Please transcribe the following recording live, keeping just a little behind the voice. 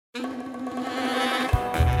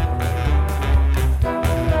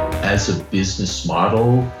as a business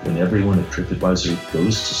model, when everyone at Tripadvisor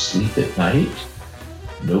goes to sleep at night,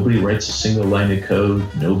 nobody writes a single line of code,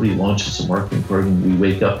 nobody launches a marketing program. We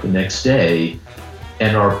wake up the next day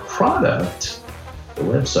and our product, the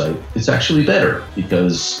website, is actually better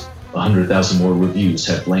because 100,000 more reviews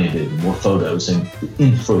have landed, more photos, and the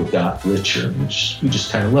info got richer. We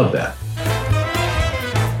just kind of love that.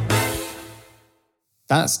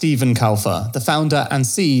 That's Stephen Kaufer, the founder and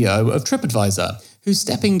CEO of Tripadvisor, who's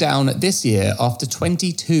stepping down this year after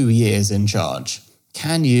 22 years in charge.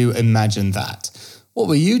 Can you imagine that? What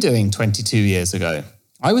were you doing 22 years ago?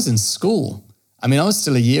 I was in school. I was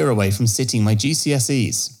still a year away from sitting my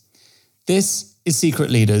GCSEs. This is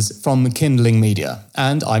Secret Leaders from Kindling Media,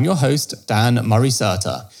 and I'm your host, Dan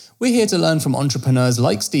Murray-Serter. We're here to learn from entrepreneurs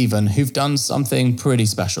like Stephen who've done something pretty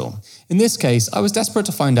special. In this case, I was desperate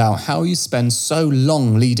to find out how you spend so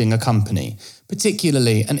long leading a company,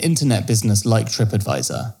 particularly an internet business like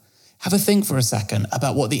Tripadvisor. Have a think for a second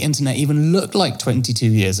about what the internet even looked like 22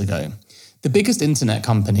 years ago. The biggest internet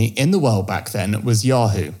company in the world back then was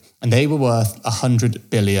Yahoo, and they were worth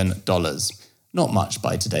 $100 billion. Not much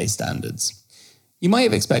by today's standards. You might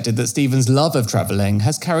have expected that Stephen's love of travelling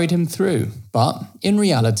has carried him through, but in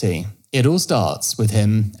reality, it all starts with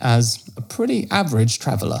him as a pretty average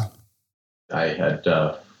traveller. I had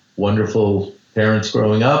wonderful parents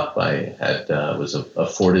growing up. I was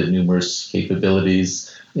afforded numerous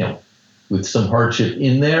capabilities, with some hardship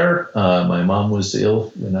in there. My mom was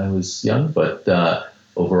ill when I was young, but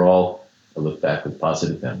overall, I look back with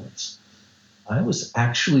positive memories. I was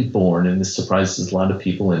actually born, and this surprises a lot of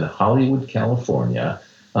people, in Hollywood, California,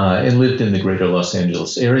 and lived in the greater Los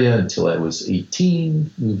Angeles area until I was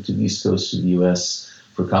 18, moved to the East Coast of the U.S.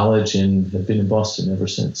 for college, and have been in Boston ever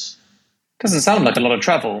since. Doesn't sound like a lot of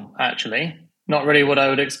travel, actually. Not really what I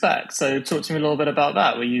would expect. So talk to me a little bit about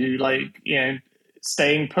that. Were you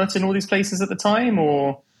staying put in all these places at the time,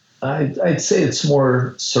 or? I'd say it's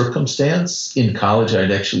more circumstance. In college,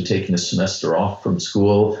 I'd actually taken a semester off from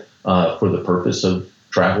school for the purpose of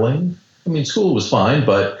traveling. School was fine,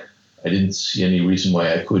 but I didn't see any reason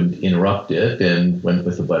why I couldn't interrupt it, and went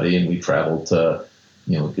with a buddy, and we traveled to, a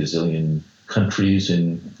gazillion countries,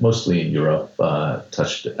 and mostly in Europe,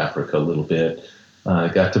 touched Africa a little bit,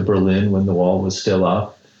 got to Berlin when the wall was still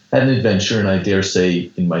up, had an adventure, and I dare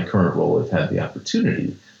say in my current role, I've had the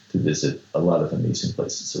opportunity to visit a lot of amazing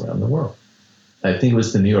places around the world. I think it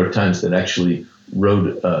was the New York Times that actually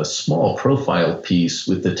wrote a small profile piece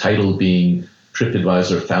with the title being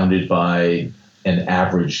Tripadvisor founded by an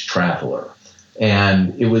average traveler.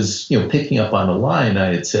 And it was, picking up on a line I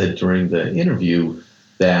had said during the interview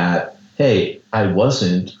that, hey, I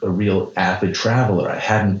wasn't a real avid traveler. I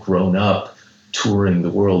hadn't grown up touring the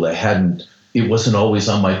world. It wasn't always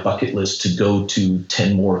on my bucket list to go to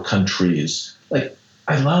 10 more countries.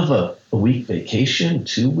 I love a week vacation,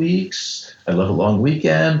 2 weeks. I love a long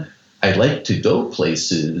weekend. I like to go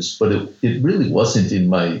places, but it really wasn't in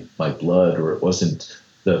my blood, or it wasn't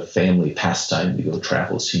the family pastime to go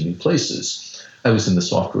travel, see new places. I was in the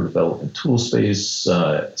software development tool space,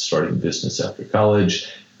 starting a business after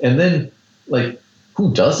college. And then,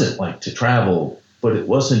 who doesn't like to travel? But it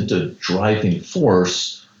wasn't a driving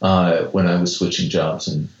force when I was switching jobs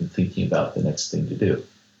and thinking about the next thing to do.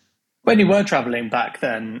 When you were traveling back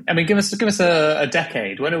then, give us a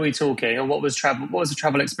decade. When are we talking? Or what was the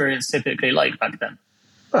travel experience typically like back then?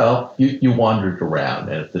 Well, you wandered around,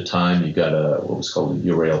 and at the time you got what was called a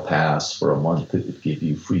Eurail pass for a month that would give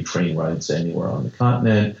you free train rides anywhere on the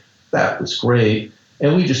continent. That was great.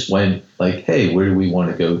 And we just went hey, where do we want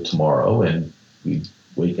to go tomorrow? And we'd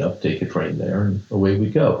wake up, take a train there, and away we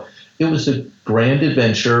go. It was a grand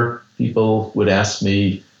adventure. People would ask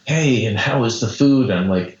me, hey, and how is the food? I'm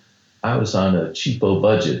like, I was on a cheapo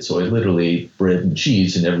budget, so I literally ate bread and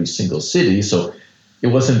cheese in every single city. So it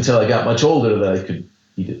wasn't until I got much older that I could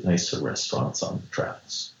eat at nicer restaurants on the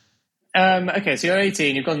travels. Okay, so you're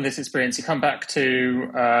 18, you've gotten this experience, you come back to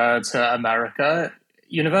America,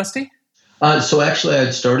 university? So actually,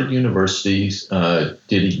 I'd started university,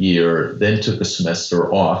 did a year, then took a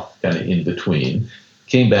semester off, kind of in between,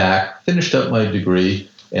 came back, finished up my degree,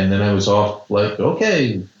 and then I was off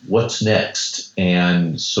okay, what's next?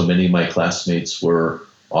 And so many of my classmates were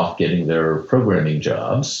off getting their programming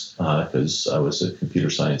jobs because I was a computer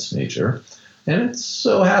science major. And it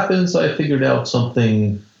so happens I figured out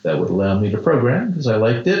something that would allow me to program because I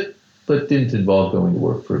liked it, but didn't involve going to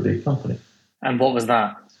work for a big company. And what was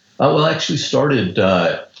that? I actually started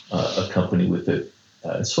a company with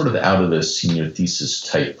a sort of out of the senior thesis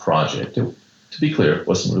type project. To be clear, it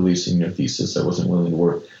wasn't really a senior thesis. I wasn't willing to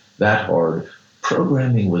work that hard,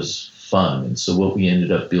 programming was fun. And so what we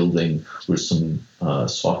ended up building were some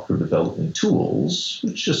software development tools,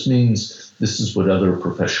 which just means this is what other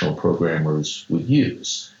professional programmers would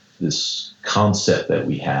use. This concept that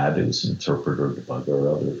we had, it was interpreter,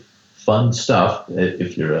 debugger, other fun stuff.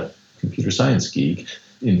 If you're a computer science geek,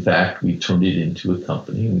 in fact, we turned it into a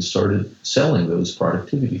company and we started selling those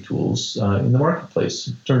productivity tools in the marketplace.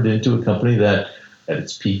 It turned into a company that at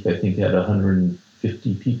its peak, I think, had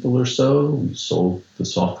 150 people or so. We sold the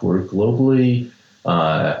software globally.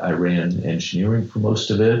 I ran engineering for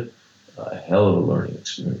most of it. A hell of a learning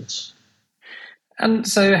experience. And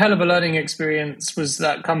so, hell of a learning experience. Was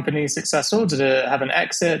that company successful? Did it have an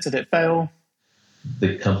exit? Did it fail?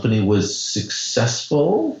 The company was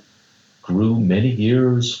successful, grew many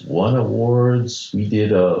years, won awards. We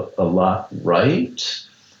did a lot right.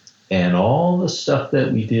 And all the stuff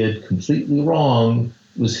that we did completely wrong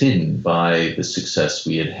was hidden by the success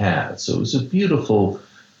we had had. So it was a beautiful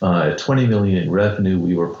 $20 million in revenue.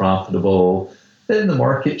 We were profitable. Then the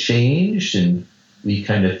market changed and we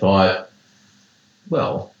kind of thought,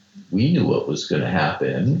 well, we knew what was going to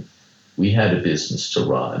happen. We had a business to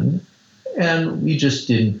run, and we just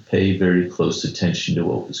didn't pay very close attention to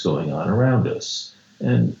what was going on around us.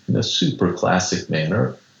 And in a super classic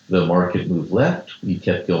manner, the market moved left. We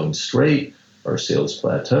kept going straight. Our sales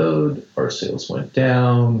plateaued. Our sales went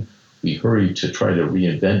down. We hurried to try to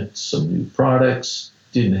reinvent some new products.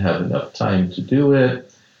 Didn't have enough time to do it.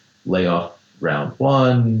 Layoff round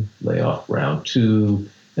one, layoff round two.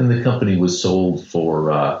 And the company was sold for,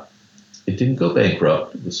 it didn't go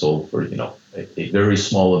bankrupt. It was sold for, a very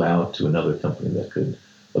small amount to another company that could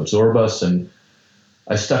absorb us. And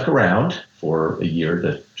I stuck around for a year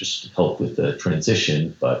to just help with the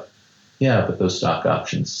transition. But those stock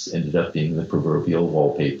options ended up being the proverbial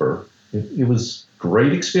wallpaper. It was a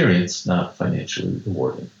great experience, not financially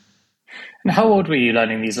rewarding. And how old were you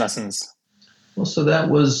learning these lessons? Well, so that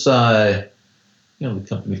was, the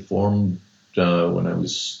company formed when I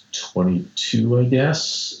was 22, I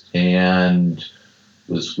guess, and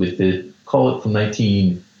was with it, call it from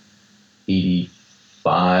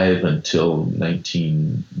 1985 until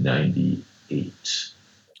 1998.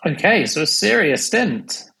 Okay, so a serious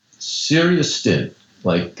stint.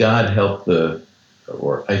 Like, God help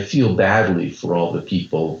I feel badly for all the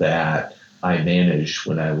people that I managed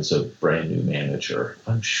when I was a brand new manager.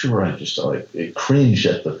 I'm sure I just cringe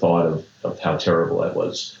at the thought of how terrible I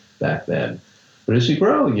was back then. But as you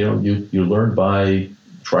grow, you learn by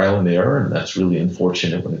trial and error, and that's really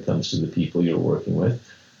unfortunate when it comes to the people you're working with.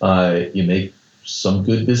 You make some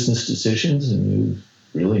good business decisions, and you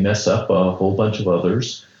really mess up a whole bunch of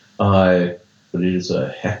others. But it is a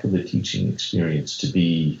heck of a teaching experience to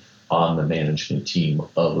be on the management team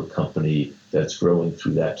of a company that's growing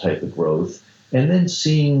through that type of growth, and then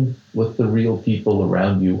seeing what the real people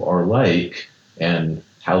around you are like and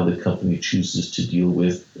how the company chooses to deal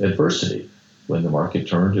with adversity. When the market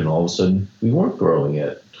turned and all of a sudden we weren't growing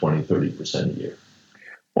at 20, 30% a year.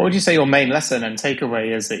 What would you say your main lesson and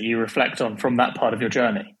takeaway is that you reflect on from that part of your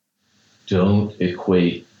journey? Don't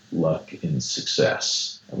equate luck and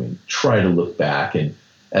success. Try to look back, and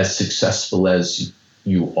as successful as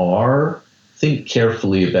you are, think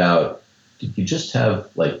carefully about, did you just have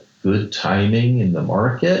good timing in the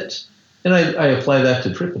market? And I apply that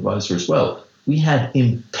to Tripadvisor as well. We had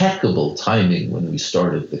impeccable timing when we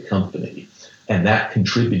started the company. And that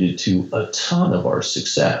contributed to a ton of our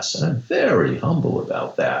success. And I'm very humble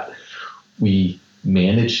about that. We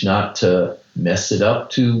managed not to mess it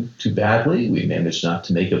up too badly. We managed not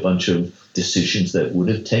to make a bunch of decisions that would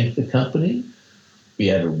have tanked the company. We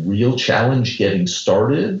had a real challenge getting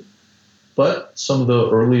started. But some of the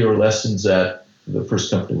earlier lessons at the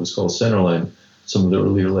first company was called Centerline. Some of the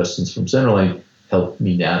earlier lessons from Centerline helped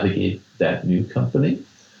me navigate that new company.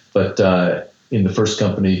 But in the first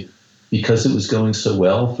company, because it was going so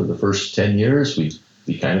well for the first 10 years, we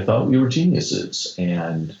kind of thought we were geniuses.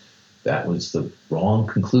 And that was the wrong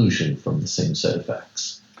conclusion from the same set of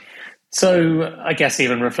facts. So I guess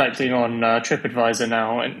even reflecting on Tripadvisor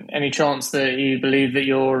now, any chance that you believe that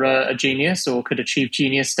you're a genius or could achieve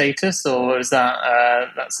genius status? Or is that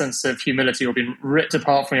that sense of humility or being ripped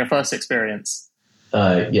apart from your first experience?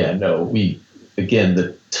 Again,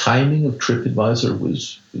 the timing of Tripadvisor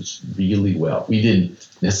was really well. We didn't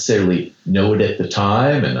necessarily know it at the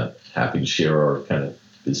time, and I'm happy to share our kind of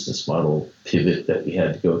business model pivot that we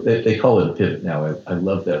had to go. They call it a pivot now. I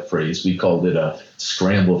love that phrase. We called it a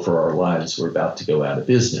scramble for our lives. We're about to go out of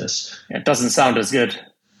business. It doesn't sound as good.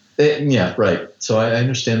 Yeah, right. So I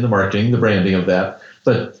understand the marketing, the branding of that.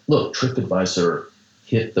 But look, Tripadvisor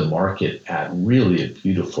hit the market at really a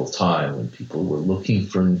beautiful time when people were looking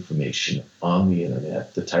for information on the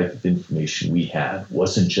internet. The type of information we had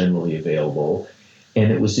wasn't generally available,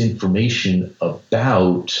 and it was information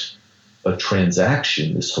about a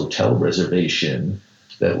transaction, this hotel reservation,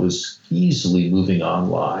 that was easily moving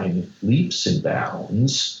online, leaps and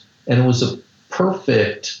bounds, and it was a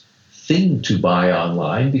perfect thing to buy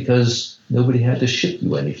online because nobody had to ship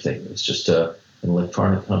you anything. It's just an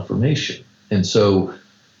electronic confirmation. And so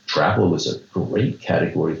travel was a great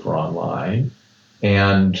category for online,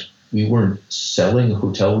 and we weren't selling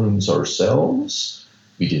hotel rooms ourselves.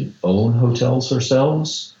 We didn't own hotels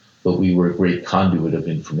ourselves, but we were a great conduit of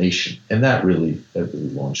information, and that really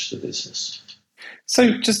launched the business.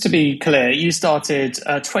 So just to be clear, you started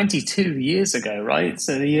 22 years ago, right?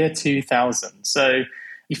 So the year 2000. So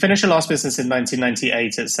you finished your last business in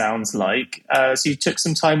 1998, it sounds like. So you took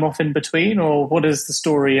some time off in between, or what is the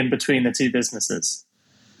story in between the two businesses?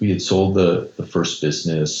 We had sold the first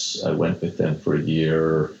business. I went with them for a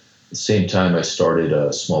year. At the same time, I started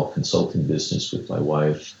a small consulting business with my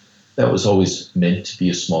wife. That was always meant to be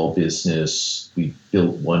a small business. We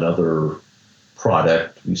built one other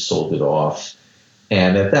product. We sold it off.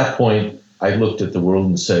 And at that point, I looked at the world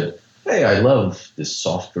and said, hey, I love this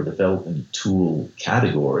software development tool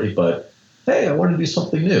category, but hey, I want to do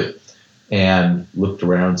something new. And looked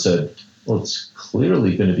around and said, well, it's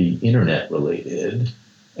clearly going to be internet related.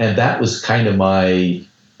 And that was kind of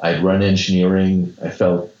I'd run engineering. I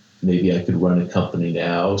felt maybe I could run a company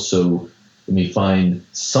now. So let me find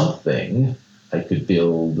something I could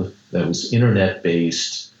build that was internet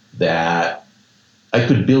based, that I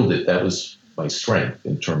could build it. That was my strength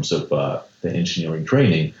in terms of the engineering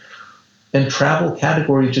training. And travel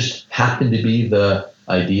category just happened to be the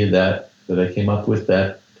idea that I came up with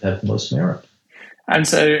that had the most merit. And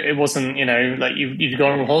so it wasn't, like you've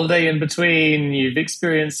gone on holiday in between, you've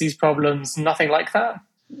experienced these problems, nothing like that?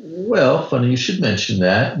 Well, funny you should mention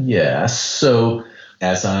that. Yes. So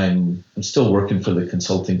as I'm still working for the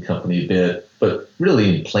consulting company a bit, but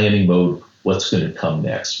really in planning mode, what's going to come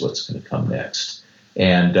next?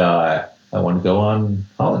 And I want to go on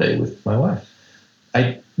holiday with my wife.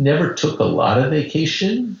 I never took a lot of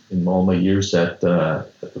vacation in all my years at the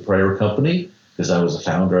prior company because I was a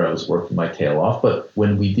founder. I was working my tail off. But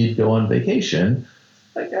when we did go on vacation,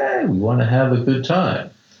 hey, we want to have a good time.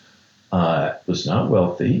 Was not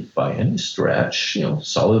wealthy by any stretch,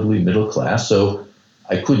 solidly middle class. So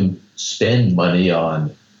I couldn't spend money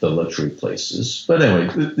on the luxury places. But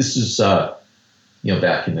anyway, this is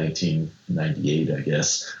back in 1998, I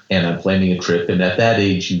guess, and I'm planning a trip. And at that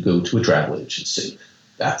age, you go to a travel agency.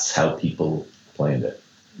 That's how people planned it.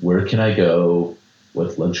 Where can I go?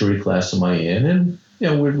 What luxury class am I in? And,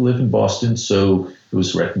 we live in Boston, so it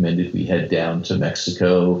was recommended we head down to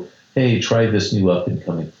Mexico. Hey, try this new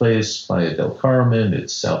up-and-coming place, Playa del Carmen.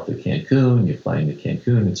 It's south of Cancun. You fly into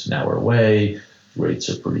Cancun. It's an hour away. The rates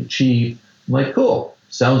are pretty cheap. I'm like, cool.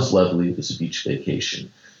 Sounds lovely. It was a beach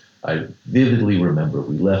vacation. I vividly remember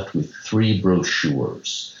we left with 3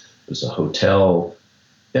 brochures. It was a hotel,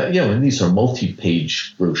 and these are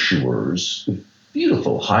multi-page brochures with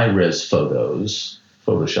beautiful high-res photos,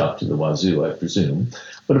 photoshopped to the wazoo, I presume.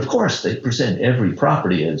 But of course, they present every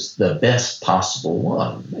property as the best possible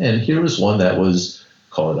one. And here was one that was,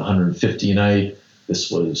 call it 150 a night,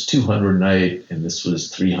 this was 200 a night, and this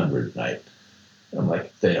was 300 a night. I'm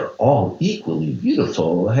like, they're all equally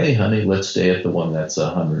beautiful. Hey, honey, let's stay at the one that's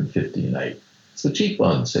 150 a night. It's the cheap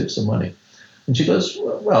one, save some money. And she goes,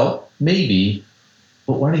 well, maybe,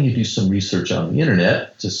 but why don't you do some research on the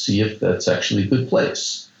internet to see if that's actually a good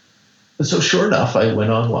place? And so sure enough, I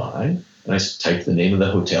went online and I typed the name of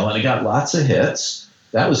the hotel and I got lots of hits.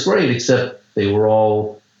 That was great, except they were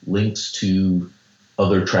all links to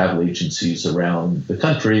other travel agencies around the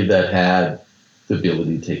country that had the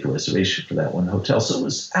ability to take a reservation for that one hotel. So it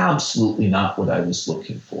was absolutely not what I was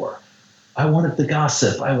looking for. I wanted the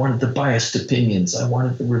gossip. I wanted the biased opinions. I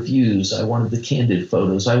wanted the reviews. I wanted the candid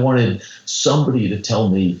photos. I wanted somebody to tell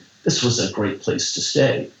me this was a great place to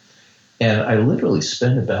stay. And I literally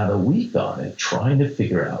spent about a week on it trying to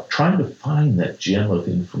find that gem of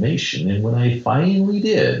information. And when I finally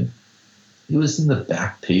did, it was in the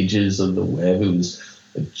back pages of the web. It was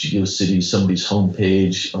a GeoCities, somebody's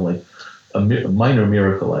homepage. I'm like, a minor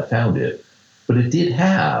miracle, I found it. But it did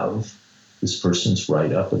have this person's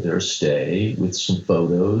write-up of their stay with some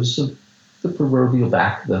photos of the proverbial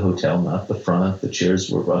back of the hotel, not the front. The chairs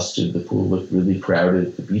were rusted. The pool looked really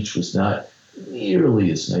crowded. The beach was not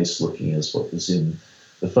nearly as nice looking as what was in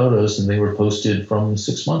the photos, and they were posted from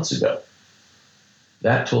 6 months ago.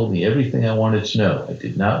 That told me everything I wanted to know. I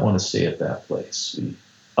did not want to stay at that place. We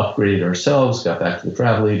upgraded ourselves, got back to the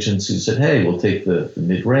travel agency, said, hey, we'll take the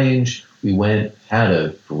mid-range. We went, had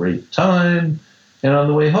a great time. And on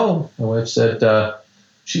the way home, my wife said,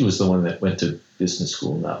 she was the one that went to business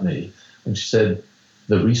school, not me. And she said,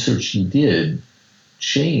 the research you did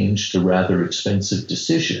changed a rather expensive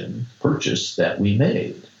purchase that we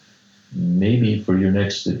made. Maybe for your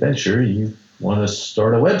next adventure, you want to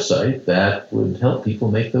start a website that would help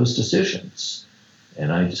people make those decisions.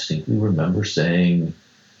 And I distinctly remember saying,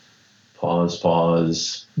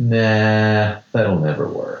 pause, nah, that'll never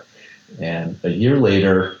work. And a year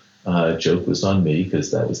later, joke was on me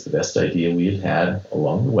because that was the best idea we had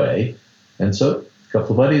along the way. And so a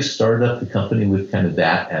couple of buddies started up the company with kind of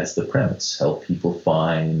that as the premise, help people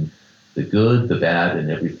find the good, the bad,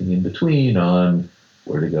 and everything in between on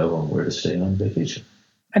where to go and where to stay on vacation.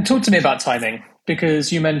 And talk to me about timing,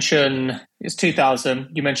 because you mentioned it's 2000.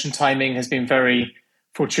 You mentioned timing has been very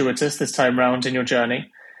fortuitous this time round in your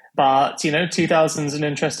journey. But, 2000 is an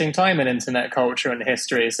interesting time in internet culture and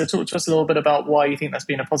history. So talk to us a little bit about why you think that's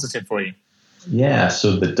been a positive for you. Yeah,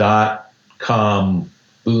 so the dot-com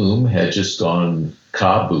boom had just gone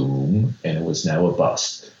kaboom, and it was now a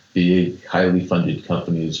bust. Big, highly funded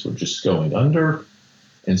companies were just going under.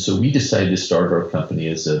 And so we decided to start our company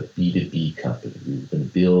as a B2B company. We were going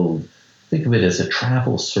to think of it as a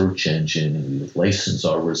travel search engine, and we would license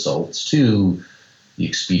our results to the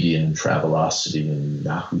Expedia and Travelocity and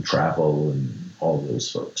Yahoo Travel and all those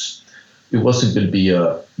folks. It wasn't going to be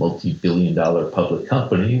a multi-billion-dollar public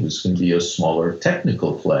company. It was going to be a smaller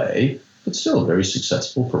technical play, but still very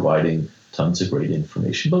successful, providing tons of great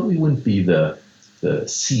information. But we wouldn't be the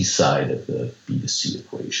C side of the B2C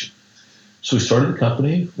equation. So we started the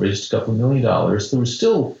company, raised a couple $1 million. There was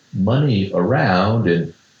still money around,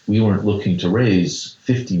 and we weren't looking to raise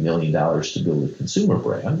 $50 million to build a consumer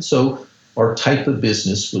brand. So our type of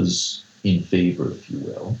business was in favor, if you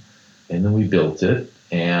will. And then we built it,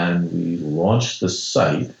 and we launched the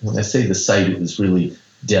site. When I say the site, it was really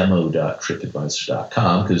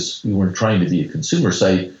demo.tripadvisor.com, because we weren't trying to be a consumer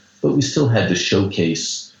site, but we still had to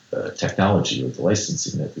showcase technology or the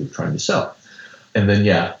licensing that we were trying to sell. And then,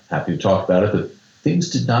 happy to talk about it, but things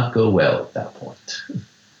did not go well at that point.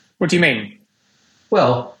 What do you mean?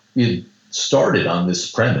 Well, we started on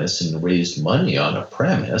this premise and raised money on a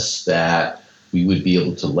premise that we would be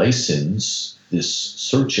able to license this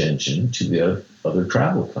search engine to the other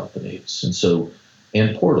travel companies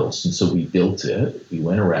and portals. And so we built it. We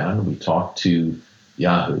went around and we talked to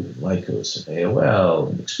Yahoo and Lycos and AOL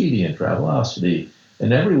and Expedia and Travelocity,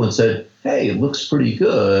 and everyone said, hey, it looks pretty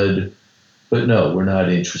good, but no, we're not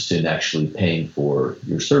interested in actually paying for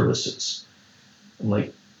your services. I'm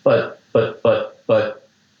like, but.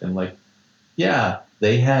 And like, yeah,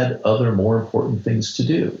 they had other more important things to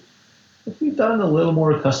do. If we'd done a little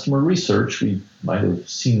more customer research, we might have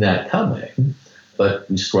seen that coming, but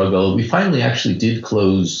we struggled. We finally actually did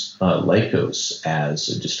close Lycos as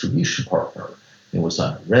a distribution partner. It was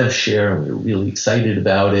on a rev share, and we were really excited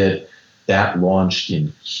about it. That launched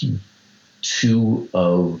in Q2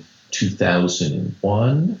 of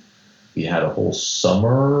 2001. We had a whole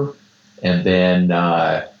summer, and then,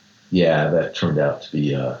 that turned out to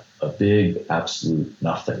be a big absolute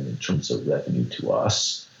nothing in terms of revenue to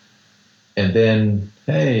us. And then,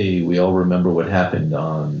 hey, we all remember what happened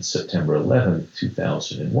on September 11th,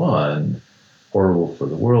 2001. Horrible for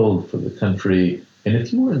the world, for the country. And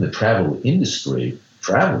if you were in the travel industry,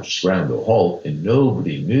 travel just ground to a halt, and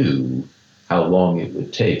nobody knew how long it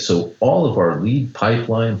would take. So all of our lead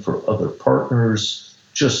pipeline for other partners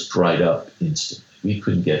just dried up instantly. We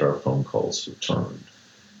couldn't get our phone calls returned.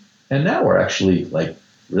 And now we're actually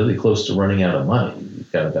really close to running out of money.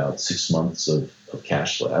 We've got about 6 months of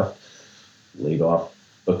cash left. Laid off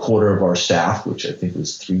a quarter of our staff, which I think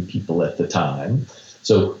was 3 people at the time.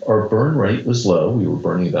 So our burn rate was low. We were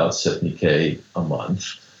burning about $70K a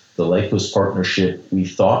month. The Lycos partnership we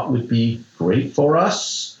thought would be great for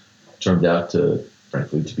us turned out to,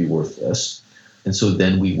 frankly, to be worthless. And so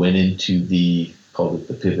then we went into called it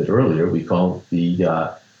the pivot earlier, we called the,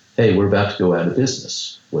 hey, we're about to go out of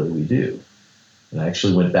business. What do we do? And I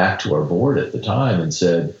actually went back to our board at the time and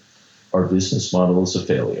said, our business model is a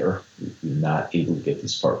failure. We're not able to get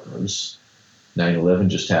these partners. 9/11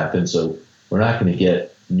 just happened, so we're not going to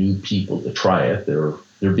get new people to try it. They're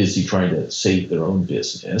busy trying to save their own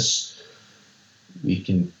business. We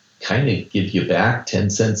can kind of give you back 10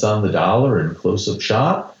 cents on the dollar and close up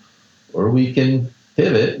shop, or we can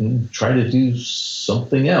pivot and try to do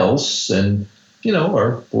something else. And,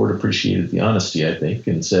 our board appreciated the honesty, I think,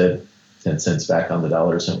 and said 10 cents back on the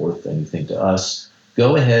dollar isn't worth anything to us.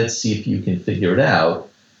 Go ahead, see if you can figure it out.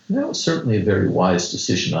 And that was certainly a very wise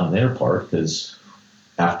decision on their part, because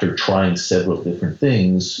after trying several different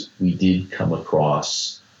things, we did come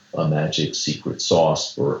across a magic secret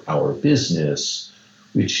sauce for our business,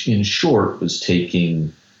 which in short was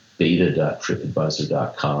taking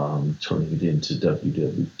beta.tripadvisor.com, turning it into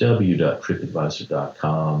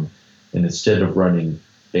www.tripadvisor.com, and instead of running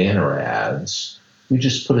banner ads, we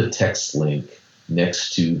just put a text link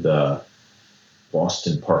next to the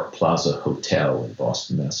Boston Park Plaza Hotel in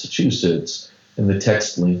Boston, Massachusetts, and the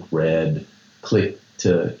text link read, "Click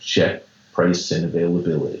to check price and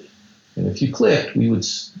availability." And if you clicked, we would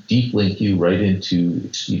deep link you right into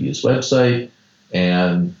Expedia's website,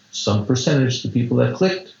 and some percentage of the people that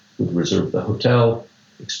clicked would reserve the hotel.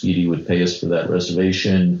 Expedia would pay us for that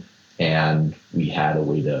reservation, and we had a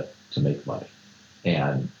way to make money.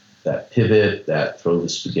 And that pivot, that throw the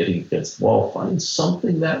spaghetti against the wall, find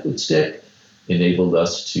something that would stick, enabled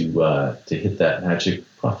us to hit that magic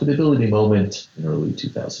profitability moment in early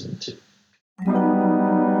 2002.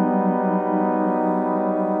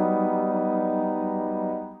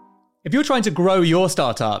 If you're trying to grow your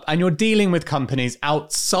startup and you're dealing with companies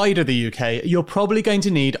outside of the UK, you're probably going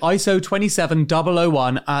to need ISO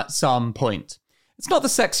 27001 at some point. It's not the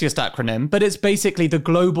sexiest acronym, but it's basically the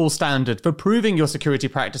global standard for proving your security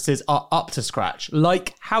practices are up to scratch,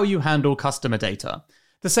 like how you handle customer data.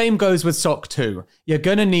 The same goes with SOC 2. You're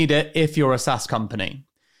going to need it if you're a SaaS company.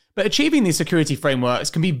 But achieving these security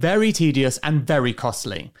frameworks can be very tedious and very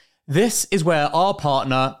costly. This is where our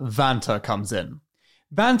partner, Vanta, comes in.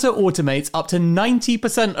 Vanta automates up to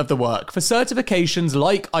 90% of the work for certifications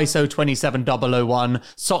like ISO 27001,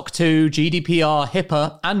 SOC 2, GDPR,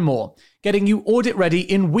 HIPAA, and more, getting you audit ready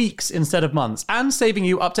in weeks instead of months, and saving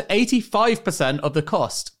you up to 85% of the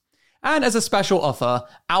cost. And as a special offer,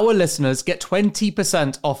 our listeners get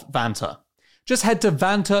 20% off Vanta. Just head to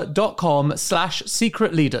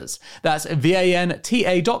vanta.com/secretleaders. That's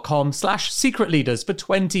VANTA.com/secretleaders for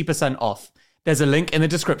 20% off. There's a link in the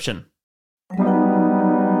description.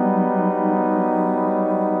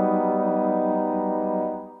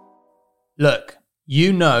 Look,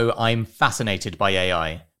 you know I'm fascinated by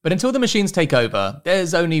AI, but until the machines take over,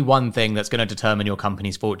 there's only one thing that's going to determine your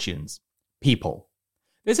company's fortunes: people.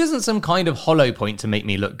 This isn't some kind of hollow point to make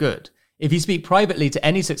me look good. If you speak privately to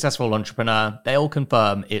any successful entrepreneur, they'll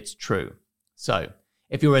confirm it's true. So,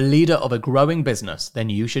 if you're a leader of a growing business, then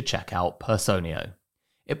you should check out Personio.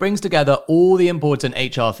 It brings together all the important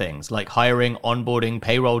HR things like hiring, onboarding,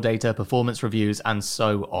 payroll data, performance reviews, and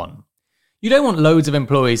so on. You don't want loads of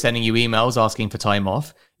employees sending you emails asking for time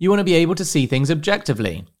off. You want to be able to see things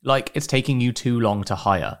objectively, like it's taking you too long to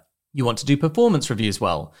hire. You want to do performance reviews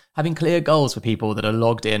well, having clear goals for people that are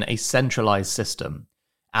logged in a centralized system.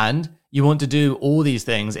 And you want to do all these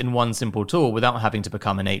things in one simple tool without having to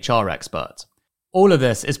become an HR expert. All of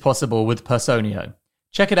this is possible with Personio.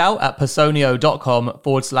 Check it out at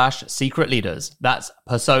personio.com/secretleaders. That's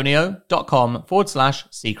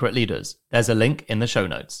personio.com/secretleaders. There's a link in the show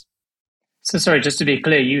notes. So sorry, just to be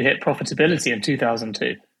clear, you hit profitability in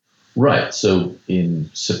 2002. Right. So in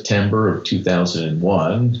September of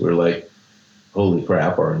 2001, we're like, holy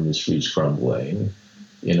crap, our industry's crumbling.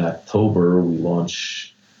 In October,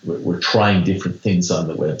 we're trying different things on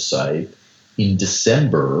the website. In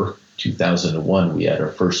December 2001, we had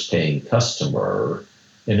our first paying customer.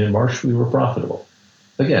 And in March, we were profitable.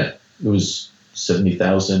 Again, it was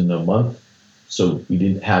 $70,000 a month. So we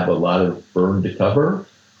didn't have a lot of burn to cover.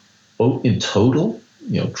 In total,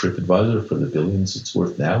 TripAdvisor, for the billions it's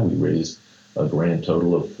worth now, we raised a grand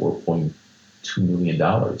total of $4.2 million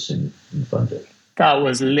in funding. That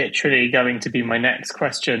was literally going to be my next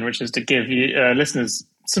question, which is to give you listeners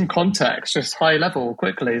some context, just high level,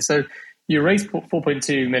 quickly. So you raised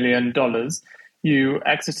 $4.2 million. You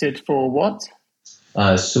exited for what?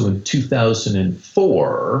 So in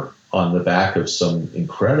 2004, on the back of some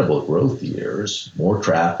incredible growth years, more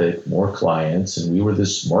traffic, more clients, and we were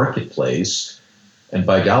this marketplace. And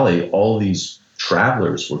by golly, all these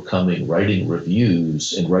travelers were coming, writing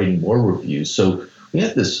reviews and writing more reviews. So we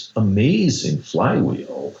had this amazing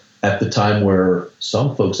flywheel at the time where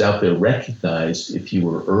some folks out there recognized if you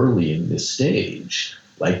were early in this stage,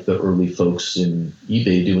 like the early folks in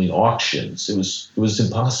eBay doing auctions, it was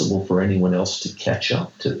impossible for anyone else to catch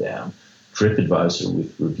up to them. TripAdvisor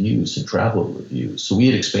with reviews and travel reviews. So we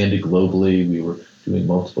had expanded globally. We were doing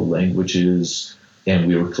multiple languages, and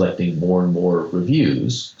we were collecting more and more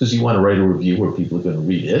reviews because you want to write a review where people are going to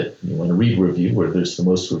read it. You want to read a review where there's the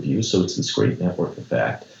most reviews. So it's this great network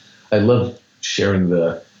effect. I love sharing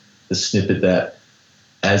the snippet that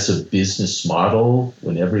as a business model,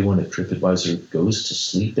 when everyone at TripAdvisor goes to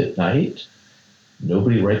sleep at night,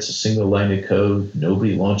 nobody writes a single line of code.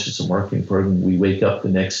 Nobody launches a marketing program. We wake up the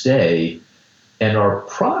next day And our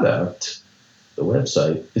product, the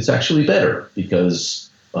website, is actually better because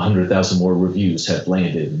 100,000 more reviews have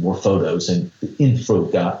landed, more photos, and the info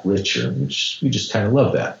got richer, which we just kind of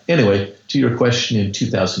love that. Anyway, to your question, in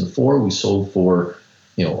 2004, we sold for,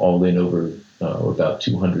 all in over about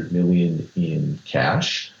 200 million in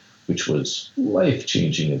cash, which was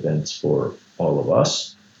life-changing events for all of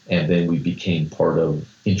us. And then we became part of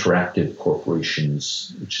Interactive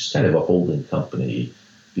Corporations, which is kind of a holding company,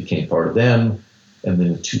 became part of them. And then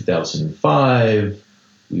in 2005,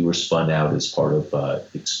 we were spun out as part of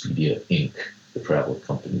Expedia Inc., the travel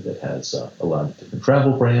company that has a lot of different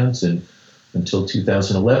travel brands. And until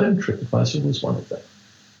 2011, Tripadvisor was one of them.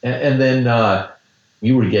 And then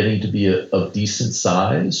we were getting to be of decent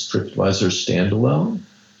size, Tripadvisor standalone.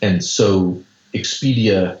 And so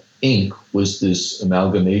Expedia Inc. was this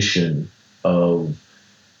amalgamation of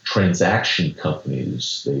transaction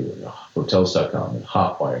companies. They were Hotels.com and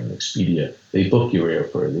Hotwire and Expedia. They book your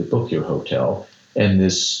airfare, they book your hotel. And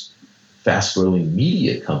this fast-growing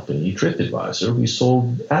media company, Tripadvisor, we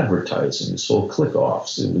sold advertising, we sold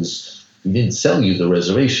click-offs. We didn't sell you the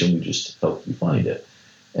reservation, we just helped you find it.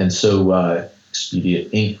 And so Expedia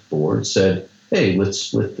Inc. board said, hey, let's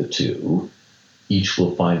split the two. Each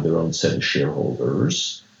will find their own set of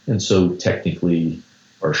shareholders. And so technically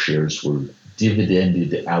our shares were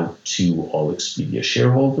dividended out to all Expedia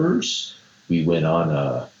shareholders. We went on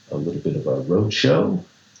a little bit of a roadshow.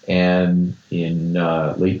 And in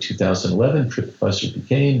late 2011, Tripadvisor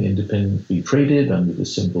became independently traded under the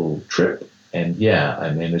symbol TRIP. And yeah,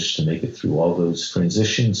 I managed to make it through all those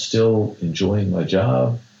transitions, still enjoying my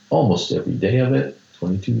job almost every day of it,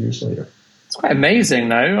 22 years later. It's quite amazing,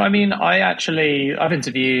 though. I mean, I've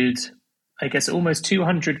interviewed, I guess, almost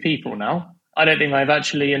 200 people now. I don't think I've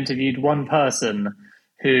actually interviewed one person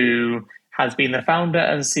who has been the founder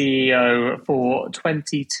and CEO for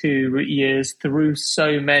 22 years through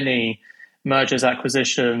so many mergers,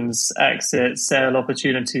 acquisitions, exits, sale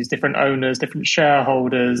opportunities, different owners, different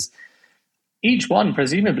shareholders, each one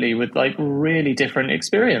presumably with like really different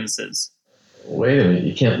experiences. Wait a minute,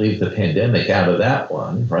 you can't leave the pandemic out of that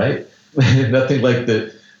one, right? Nothing like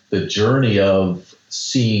the journey of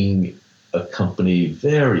seeing a company,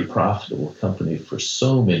 very profitable company for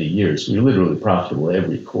so many years. We were literally profitable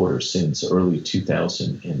every quarter since early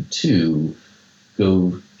 2002,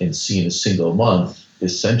 go and see in a single month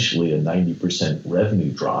essentially a 90%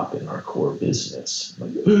 revenue drop in our core business.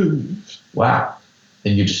 Like, ooh, wow.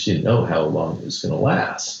 And you just didn't know how long it was going to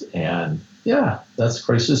last. And yeah, that's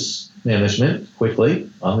crisis management quickly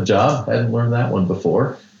on the job. Hadn't learned that one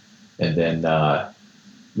before. And then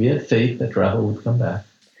we had faith that travel would come back.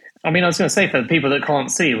 I mean, I was going to say, for the people that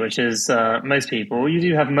can't see, which is most people, you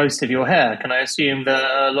do have most of your hair. Can I assume that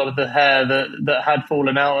a lot of the hair that had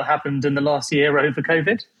fallen out happened in the last year over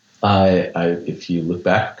COVID? If you look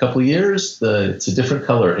back a couple of years, it's a different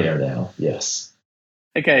color hair now, yes.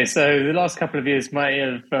 Okay, so the last couple of years might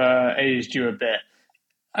have aged you a bit.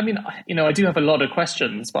 I mean, I do have a lot of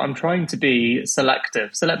questions, but I'm trying to be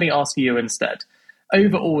selective. So let me ask you instead.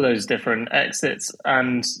 Over all those different exits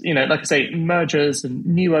and, like I say, mergers and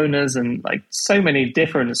new owners and like so many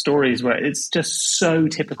different stories where it's just so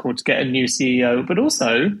typical to get a new CEO, but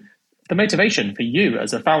also the motivation for you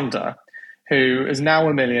as a founder who is now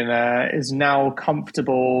a millionaire, is now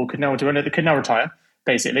comfortable, could now retire,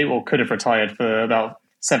 basically, or could have retired for about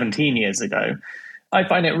 17 years ago. I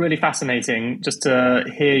find it really fascinating just to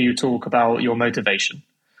hear you talk about your motivation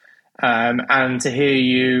and to hear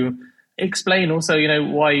you explain also,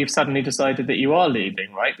 why you've suddenly decided that you are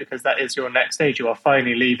leaving, right? Because that is your next stage. You are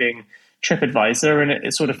finally leaving Tripadvisor, and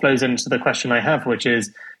it sort of flows into the question I have, which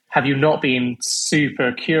is, have you not been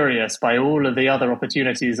super curious by all of the other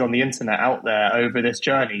opportunities on the internet out there over this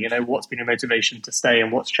journey? What's been your motivation to stay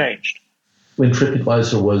and what's changed? When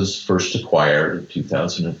Tripadvisor was first acquired in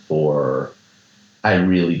 2004, I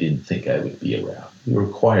really didn't think I would be around. We were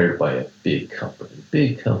acquired by a big company.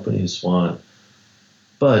 Big companies want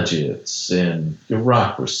budgets and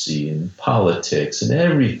bureaucracy and politics and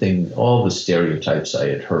everything, all the stereotypes I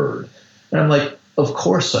had heard. And I'm like, of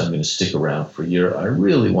course I'm going to stick around for a year. I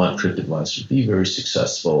really want Tripadvisor to be very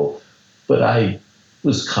successful, but I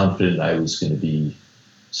was confident I was going to be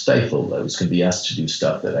stifled. I was going to be asked to do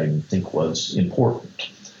stuff that I didn't think was important.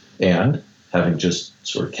 And having just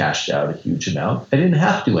sort of cashed out a huge amount, I didn't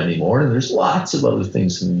have to anymore. And there's lots of other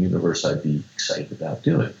things in the universe I'd be excited about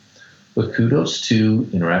doing. But kudos to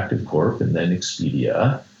Interactive Corp and then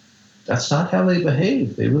Expedia. That's not how they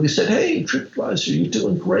behaved. They really said, hey, Tripadvisor, you're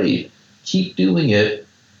doing great. Keep doing it.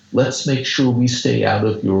 Let's make sure we stay out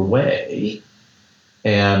of your way.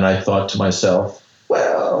 And I thought to myself,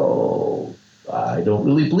 well, I don't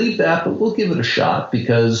really believe that, but we'll give it a shot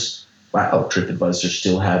because, wow, TripAdvisor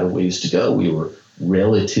still had a ways to go. We were,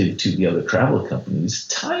 relative to the other travel companies,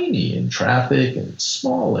 tiny in traffic and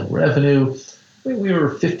small in revenue. I mean, we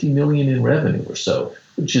were 50 million in revenue or so,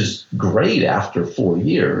 which is great after 4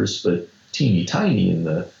 years, but teeny tiny in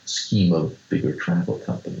the scheme of bigger travel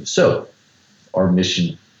companies. So our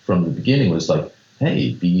mission from the beginning was like,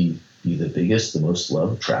 hey, be the biggest, the most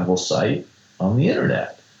loved travel site on the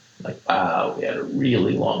internet. Like, wow, we had a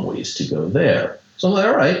really long ways to go there. So I'm like,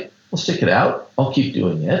 all right, we'll stick it out. I'll keep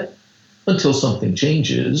doing it until something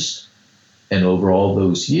changes. And over all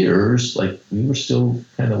those years, like, we were still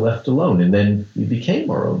kind of left alone. And then we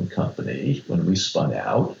became our own company when we spun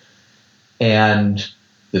out. And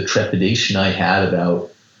the trepidation I had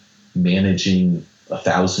about managing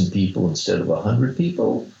 1,000 people instead of 100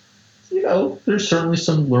 people, there's certainly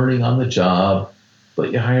some learning on the job,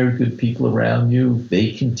 but you hire good people around you.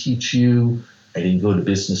 They can teach you. I didn't go to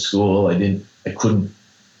business school. I couldn't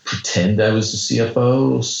pretend I was the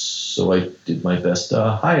CFO, so I did my best to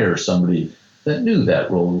hire somebody that knew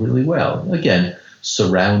that role really well. Again,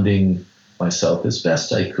 surrounding myself as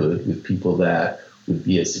best I could with people that would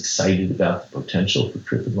be as excited about the potential for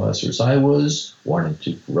TripAdvisor as I was, wanting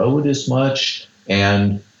to grow it as much.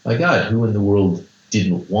 And my God, who in the world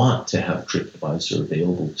didn't want to have TripAdvisor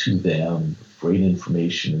available to them, great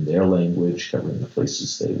information in their language, covering the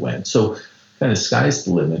places they went. So kind of sky's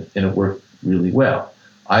the limit, and it worked really well.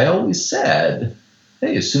 I always said,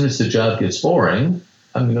 hey, as soon as the job gets boring,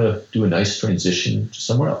 I'm going to do a nice transition to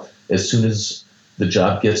somewhere else. As soon as the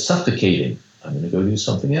job gets suffocating, I'm going to go do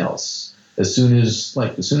something else. As soon as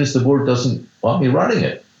the board doesn't want me running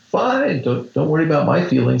it, fine, don't worry about my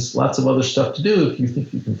feelings. Lots of other stuff to do if you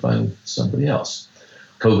think you can find somebody else.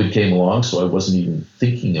 COVID came along, so I wasn't even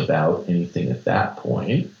thinking about anything at that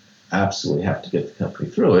point. Absolutely have to get the company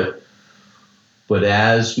through it. But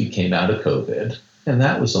as we came out of COVID, and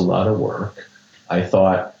that was a lot of work, I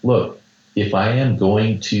thought, look, if I am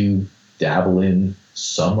going to dabble in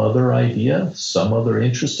some other idea, some other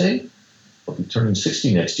interesting, I'll be turning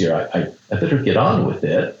 60 next year. I better get on with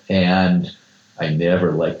it. And I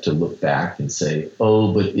never like to look back and say,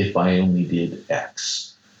 oh, but if I only did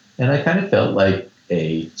X. And I kind of felt like,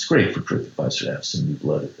 A, it's great for TripAdvisor to have some new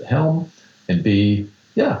blood at the helm, and B,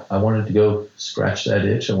 yeah, I wanted to go scratch that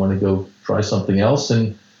itch. I want to go try something else.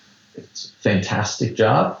 And it's a fantastic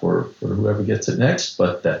job for whoever gets it next.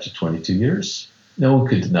 But after 22 years, no one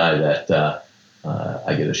could deny that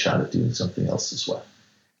I get a shot at doing something else as well.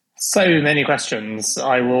 So many questions.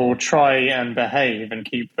 I will try and behave and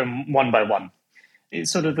keep them one by one.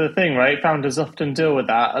 It's sort of the thing, right? Founders often deal with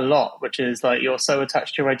that a lot, which is like you're so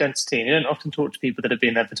attached to your identity. And you don't often talk to people that have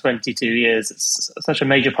been there for 22 years. It's such a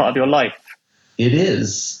major part of your life. It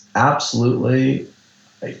is, absolutely.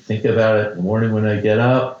 I think about it in the morning when I get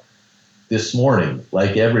up. This morning,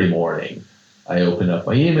 like every morning, I open up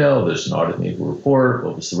my email. There's an automated report.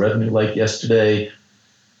 What was the revenue like yesterday?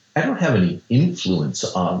 I don't have any influence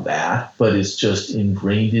on that, but it's just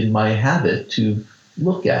ingrained in my habit to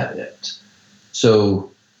look at it.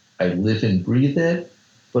 So I live and breathe it,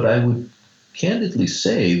 but I would candidly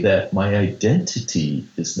say that my identity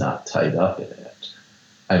is not tied up in it.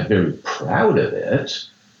 I'm very proud of it,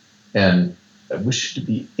 and I wish to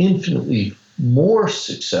be infinitely more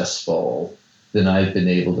successful than I've been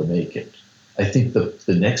able to make it. I think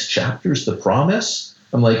the next chapter is the promise.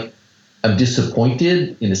 I'm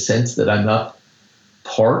disappointed in a sense that I'm not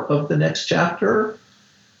part of the next chapter,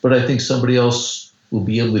 but I think somebody else will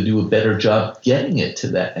be able to do a better job getting it to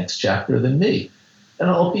that next chapter than me. And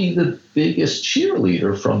I'll be the biggest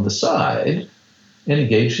cheerleader from the side and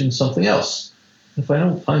engage in something else. If I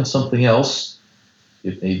don't find something else,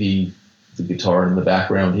 it may be the guitar in the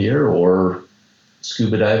background here or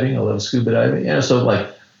scuba diving. I love scuba diving.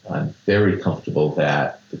 I'm very comfortable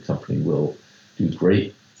that the company will do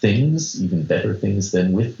great things, even better things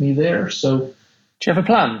than with me there. So, do you have a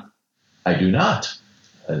plan? I do not.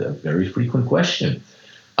 A very frequent question.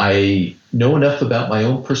 I know enough about my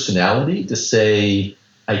own personality to say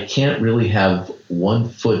I can't really have one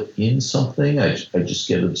foot in something. I just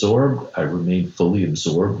get absorbed. I remain fully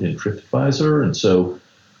absorbed in TripAdvisor. And so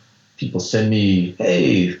people send me,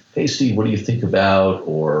 hey Steve, what do you think about?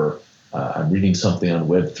 Or I'm reading something on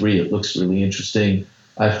Web3. It looks really interesting.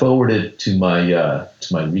 I forward it to my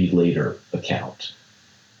Read Later account.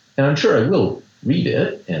 And I'm sure I will read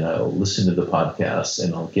it, and I'll listen to the podcast,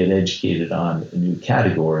 and I'll get educated on a new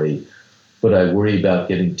category. But I worry about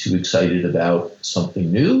getting too excited about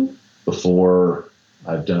something new before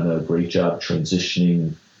I've done a great job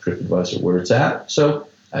transitioning TripAdvisor where it's at. So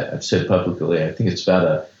I've said publicly, I think it's about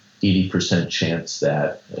a 80% chance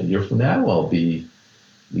that a year from now I'll be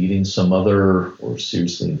leading some other or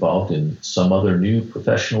seriously involved in some other new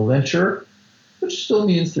professional venture, which still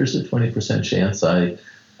means there's a 20% chance I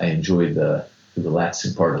enjoy the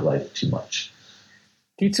relaxing part of life too much.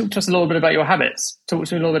 Can you talk to us a little bit about your habits? Talk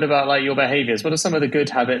to me a little bit about like your behaviors. What are some of the good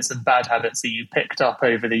habits and bad habits that you picked up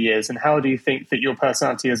over the years? And how do you think that your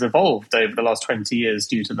personality has evolved over the last 20 years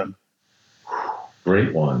due to them?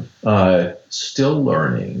 Great one. Still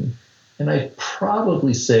learning. And I'd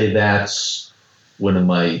probably say that's one of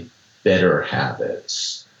my better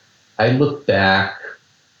habits. I look back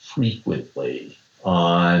frequently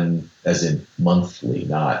on, as in monthly,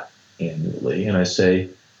 not annually, and I say,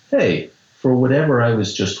 hey, for whatever I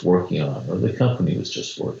was just working on or the company was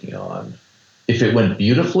just working on, if it went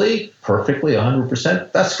beautifully, perfectly,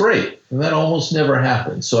 100%, that's great. And that almost never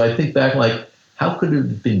happens. So I think back like, how could it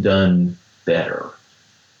have been done better?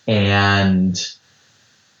 And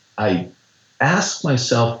I ask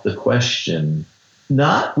myself the question,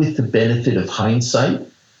 not with the benefit of hindsight,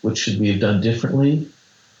 what should we have done differently,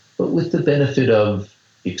 but with the benefit of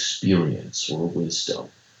experience or wisdom.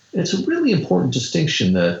 It's a really important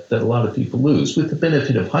distinction that a lot of people lose. With the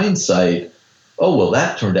benefit of hindsight, oh, well,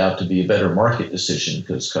 that turned out to be a better market decision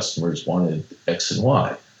because customers wanted X and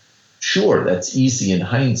Y. Sure, that's easy in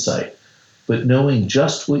hindsight, but knowing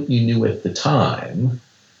just what you knew at the time,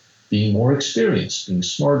 being more experienced, being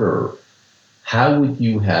smarter, how would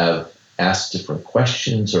you have asked different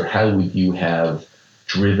questions or how would you have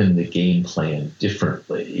driven the game plan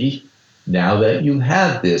differently now that you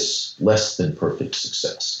had this less than perfect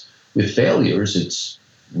success? With failures, it's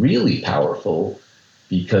really powerful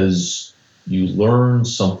because you learn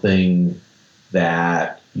something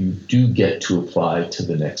that you do get to apply to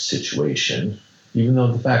the next situation, even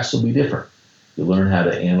though the facts will be different. You learn how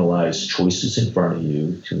to analyze choices in front of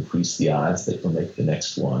you to increase the odds that you'll make the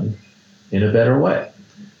next one in a better way.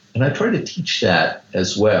 And I try to teach that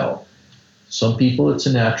as well. Some people it's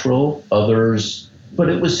a natural, others, but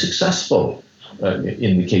it was successful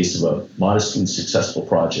in the case of a modestly successful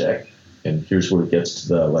project. And here's where it gets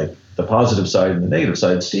to the positive side and the negative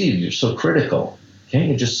side. Steve, you're so critical. Can't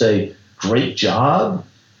you just say, great job?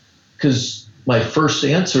 Because my first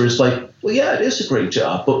answer is like, well, yeah, it is a great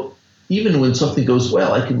job, but even when something goes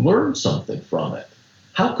well, I can learn something from it.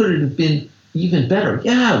 How could it have been even better?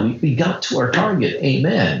 Yeah, we got to our target.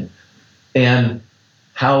 Amen. And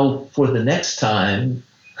how for the next time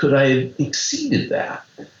could I have exceeded that?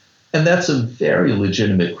 And that's a very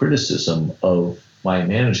legitimate criticism of my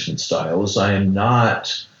management style, is I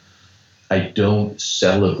don't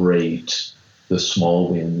celebrate the small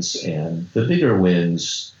wins and the bigger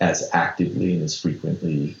wins as actively and as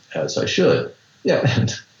frequently as I should. Yeah,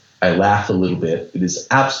 and I laugh a little bit. It is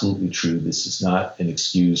absolutely true. This is not an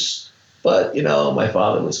excuse. But, my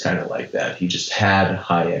father was kind of like that. He just had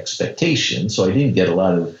high expectations. So I didn't get a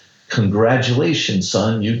lot of, congratulations,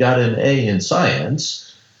 son, you got an A in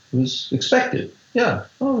science. It was expected. Yeah,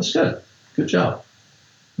 oh, that's good. Good job.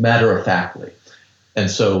 Matter-of-factly.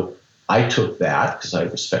 And so I took that, because I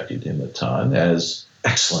respected him a ton, as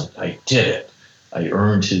excellent. I did it. I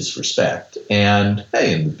earned his respect. And,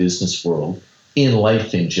 hey, in the business world, in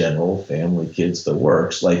life in general, family, kids, the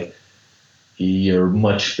works, you're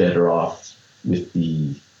much better off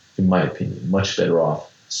in my opinion, much better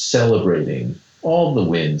off celebrating all the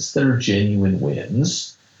wins that are genuine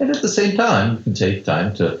wins. And at the same time, you can take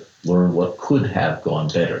time to learn what could have gone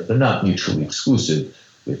better. They're not mutually exclusive,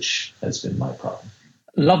 which has been my problem.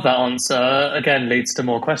 Love that answer. Again, leads to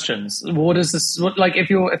more questions. What is this?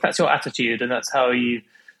 If that's your attitude and that's how you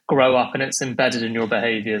grow up and it's embedded in your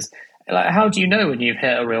behaviors, how do you know when you've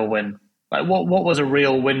hit a real win? What was a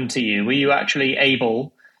real win to you? Were you actually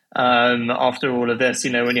able, after all of this,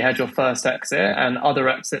 when you had your first exit and other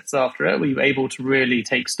exits after it, were you able to really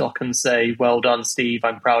take stock and say, well done, Steve,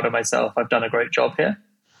 I'm proud of myself, I've done a great job here?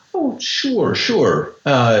 Oh, sure.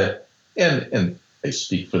 And I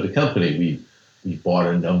speak for the company. We bought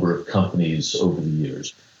a number of companies over the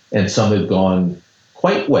years, and some have gone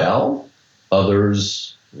quite well.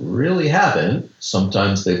 Others really haven't.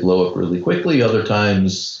 Sometimes they blow up really quickly. Other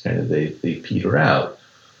times kind of they peter out.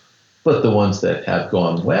 But the ones that have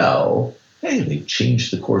gone well, hey, they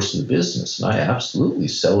changed the course of the business. And I absolutely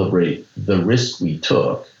celebrate the risk we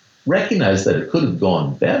took, recognize that it could have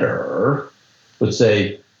gone better, but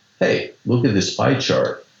say, hey, look at this pie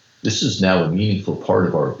chart. This is now a meaningful part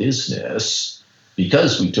of our business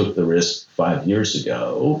because we took the risk 5 years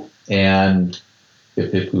ago, and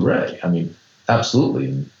hip hip hooray. I mean, absolutely,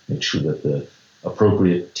 and make sure that the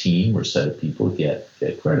appropriate team or set of people get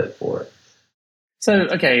credit for it. So,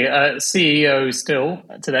 okay, CEO still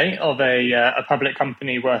today of a public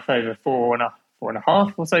company worth over four and a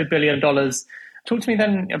half or so billion dollars. Talk to me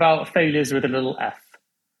then about failures with a little f.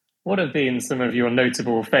 What have been some of your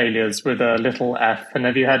notable failures with a little f, and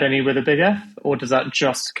have you had any with a big F, or does that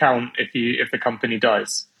just count if the company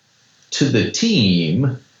dies? To the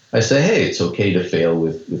team, I say, hey, it's okay to fail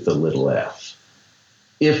with a little f.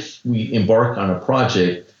 If we embark on a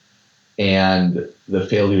project and the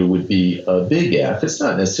failure would be a big F, it's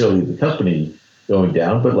not necessarily the company going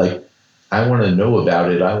down, but like, I want to know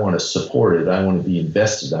about it. I want to support it. I want to be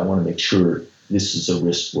invested. I want to make sure this is a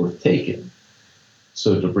risk worth taking.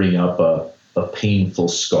 So to bring up a painful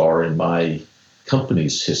scar in my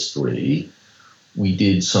company's history, we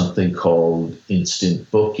did something called instant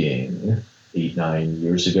booking 8-9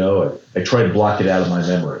 years ago. I tried to block it out of my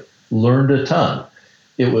memory. Learned a ton.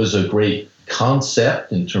 It was a great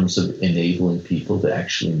concept in terms of enabling people to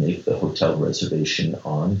actually make the hotel reservation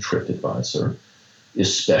on Tripadvisor,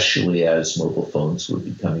 especially as mobile phones were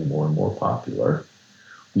becoming more and more popular.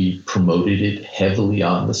 We promoted it heavily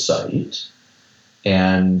on the site,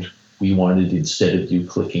 and we wanted, instead of you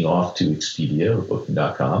clicking off to Expedia or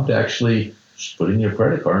Booking.com, to actually just put in your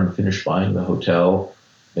credit card and finish buying the hotel,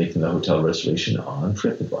 making the hotel reservation on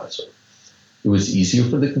Tripadvisor. It was easier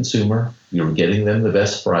for the consumer. You were getting them the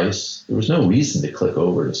best price. There was no reason to click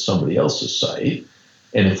over to somebody else's site.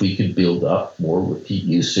 And if we could build up more repeat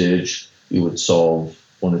usage, it would solve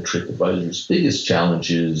one of Tripadvisor's biggest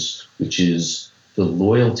challenges, which is the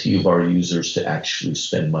loyalty of our users to actually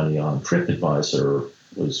spend money on Tripadvisor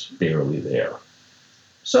was barely there.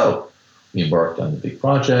 So we embarked on the big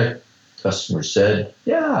project. Customers said,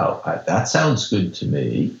 yeah, that sounds good to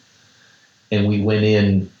me. And we went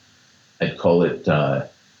in, I'd call it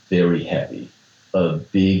very heavy, a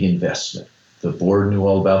big investment. The board knew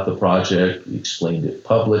all about the project. We explained it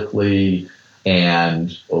publicly.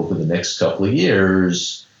 And over the next couple of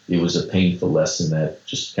years, it was a painful lesson that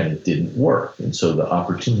just kind of didn't work. And so the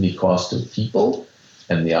opportunity cost of people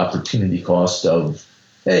and the opportunity cost of,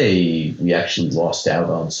 hey, we actually lost out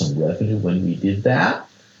on some revenue when we did that.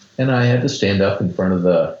 And I had to stand up in front of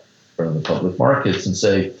the public markets and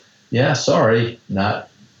say, yeah, sorry, not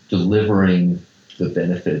delivering the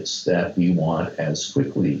benefits that we want as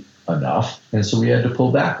quickly enough. And so we had to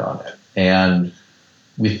pull back on it. And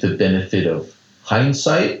with the benefit of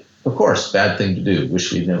hindsight, of course, bad thing to do.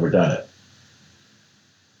 Wish we'd never done it.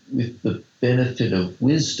 With the benefit of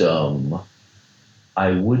wisdom,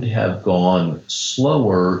 I would have gone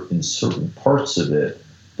slower in certain parts of it,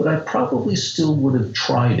 but I probably still would have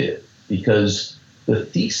tried it because the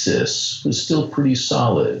thesis was still pretty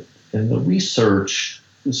solid and the research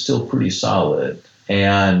was still pretty solid.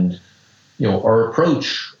 And, our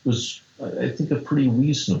approach was, I think, a pretty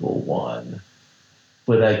reasonable one,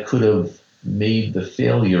 but I could have made the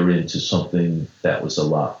failure into something that was a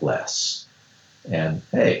lot less. And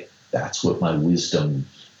hey, that's what my wisdom,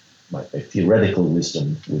 my theoretical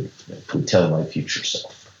wisdom would tell my future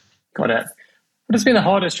self. Got it. What has been the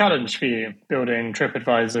hardest challenge for you building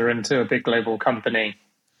Tripadvisor into a big global company?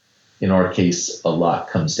 In our case, a lot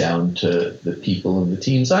comes down to the people and the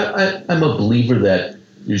teams. I'm a believer that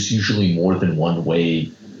there's usually more than one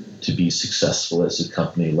way to be successful as a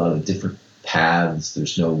company, a lot of different paths.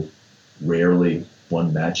 There's rarely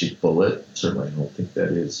one magic bullet. Certainly, I don't think that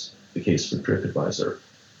is the case for Tripadvisor.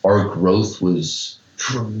 Our growth was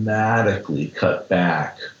dramatically cut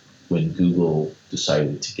back when Google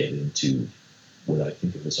decided to get into what I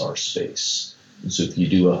think of as our space. And so if you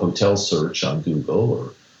do a hotel search on Google,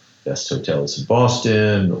 or best hotels in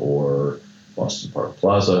Boston, or Boston Park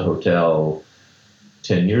Plaza Hotel,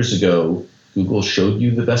 10 years ago, Google showed you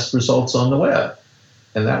the best results on the web.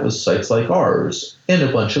 And that was sites like ours and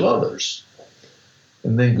a bunch of others.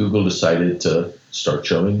 And then Google decided to start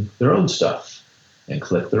showing their own stuff and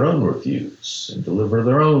collect their own reviews and deliver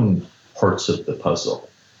their own parts of the puzzle.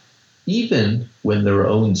 Even when their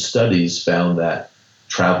own studies found that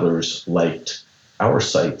travelers liked our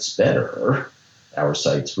sites better, our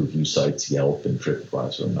sites, review sites, Yelp and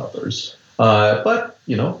Tripadvisor and others. But,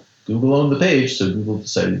 Google owned the page, so Google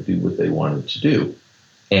decided to do what they wanted to do.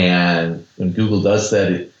 And when Google does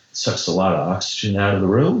that, it sucks a lot of oxygen out of the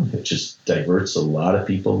room. It just diverts a lot of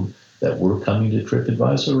people that were coming to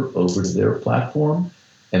Tripadvisor over to their platform.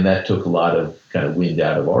 And that took a lot of kind of wind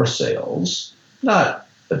out of our sails. Not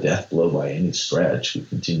a death blow by any stretch. We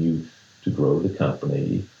continue to grow the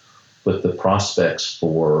company. But the prospects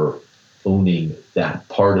for owning that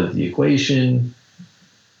part of the equation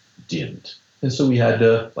dimmed. And so we had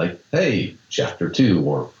to, hey, chapter 2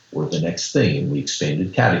 or the next thing. And we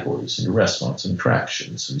expanded categories into restaurants and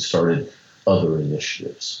attractions. And we started other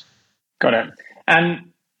initiatives. Got it.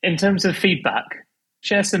 And in terms of feedback,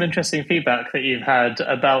 share some interesting feedback that you've had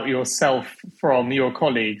about yourself from your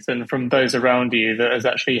colleagues and from those around you that has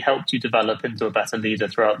actually helped you develop into a better leader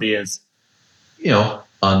throughout the years.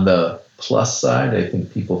 On the plus side, I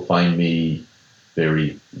think people find me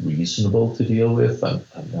very reasonable to deal with. I'm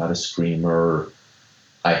not a screamer.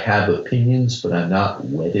 I have opinions, but I'm not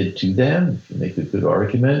wedded to them. If you make a good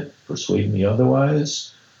argument, persuade me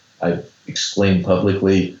otherwise. I've exclaimed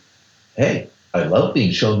publicly, hey, I love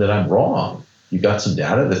being shown that I'm wrong. You got some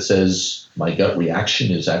data that says my gut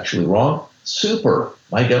reaction is actually wrong? Super.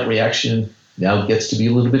 My gut reaction now gets to be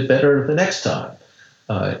a little bit better the next time.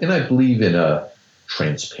 And I believe in a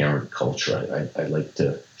transparent culture. I like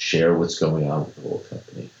to share what's going on with the whole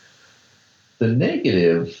company. The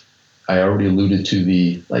negative, I already alluded to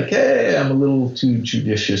hey, I'm a little too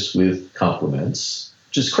judicious with compliments,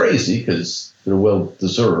 which is crazy because they're well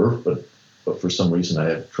deserved, but for some reason I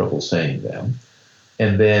have trouble saying them.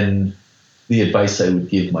 And then the advice I would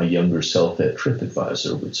give my younger self at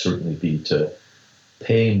Tripadvisor would certainly be to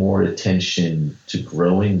pay more attention to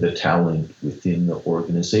growing the talent within the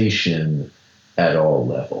organization at all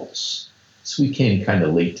levels. So we came kind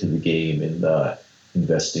of late to the game in the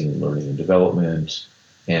investing in learning and development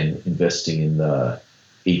and investing in the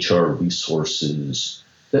HR resources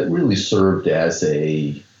that really served as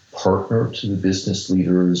a partner to the business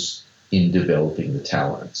leaders in developing the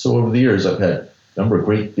talent. So over the years, I've had a number of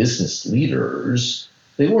great business leaders.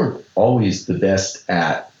 They weren't always the best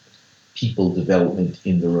at people development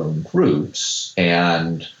in their own groups,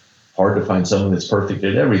 and hard to find someone that's perfect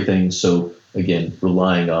at everything. So again,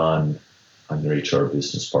 relying on your HR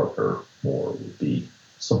business partner more would be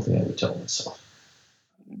something I would tell myself.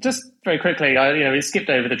 Just very quickly, we skipped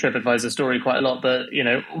over the Tripadvisor story quite a lot, but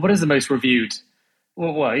what is the most reviewed?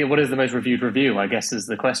 What is the most reviewed review, I guess, is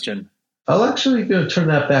the question. I'll actually going to turn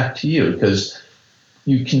that back to you, because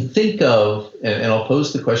you can think of, and I'll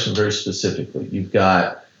pose the question very specifically. You've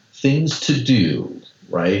got things to do,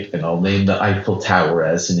 right? And I'll name the Eiffel Tower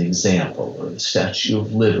as an example, or the Statue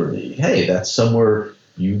of Liberty. Hey, that's somewhere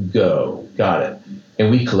you go. Got it.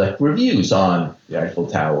 And we collect reviews on the Eiffel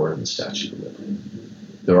Tower and the Statue of Liberty.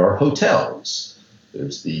 There are hotels.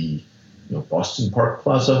 There's the Boston Park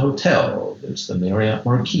Plaza Hotel. There's the Marriott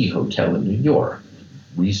Marquis Hotel in New York.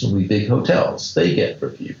 Reasonably big hotels. They get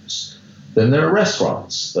reviews. Then there are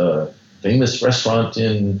restaurants. The famous restaurant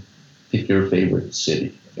in pick your favorite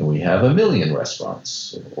city. And we have 1 million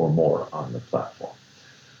restaurants or more on the platform.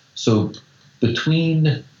 So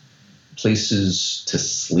between places to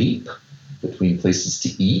sleep, between places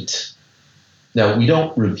to eat. Now, we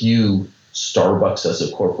don't review Starbucks as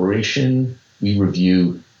a corporation. We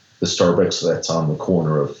review the Starbucks that's on the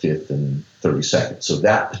corner of 5th and 32nd. So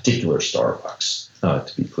that particular Starbucks,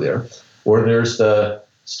 to be clear. Or there's the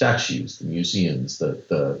statues, the museums,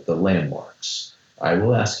 the landmarks. I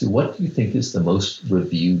will ask you, what do you think is the most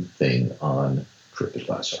reviewed thing on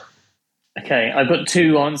TripAdvisor? Okay, I've got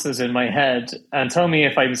two answers in my head, and tell me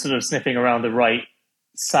if I'm sort of sniffing around the right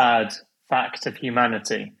sad fact of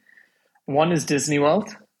humanity. One is Disney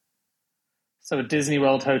World, so a Disney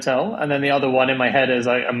World hotel, and then the other one in my head is,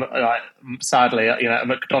 sadly, a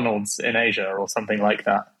McDonald's in Asia or something like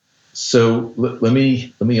that. So let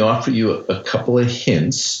me offer you a couple of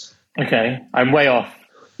hints. Okay, I'm way off.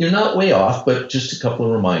 You're not way off, but just a couple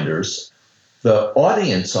of reminders. The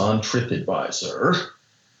audience on TripAdvisor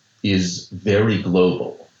is very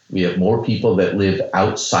global. We have more people that live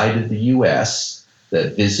outside of the U.S.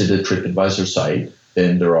 that visit a TripAdvisor site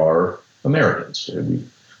than there are Americans.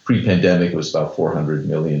 Pre-pandemic, it was about 400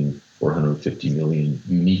 million, 450 million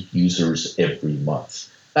unique users every month.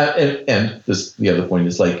 The other point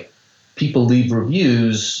is, people leave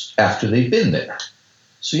reviews after they've been there.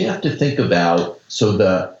 So you have to think about,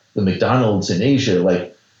 the McDonald's in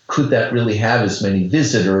Asia, could that really have as many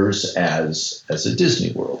visitors as a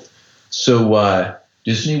Disney World? So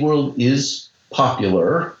Disney World is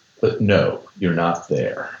popular, but no, you're not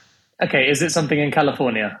there. Okay, is it something in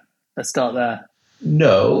California? Let's start there.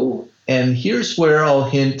 No, and here's where I'll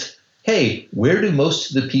hint, hey, where do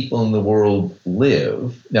most of the people in the world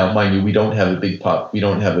live? Now, mind you, we don't have a big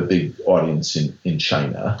audience in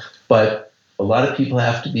China, but a lot of people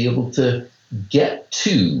have to be able to get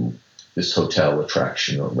to this hotel,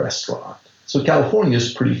 attraction, or restaurant. So California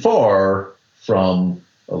is pretty far from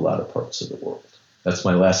a lot of parts of the world. That's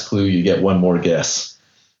my last clue. You get one more guess.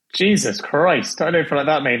 Jesus Christ. I don't feel like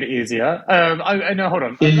that made it easier. No, hold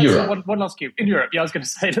on. In Europe. One last clue. In Europe. Yeah, I was going to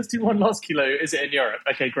say, let's do one last clue. Is it in Europe?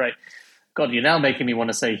 Okay, great. God, you're now making me want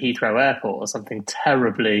to say Heathrow Airport or something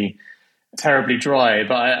terribly terribly dry,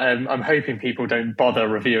 but I'm hoping people don't bother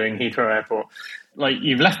reviewing Heathrow Airport. Like,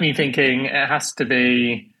 you've left me thinking it has to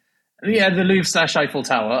be, yeah, the Louvre / Eiffel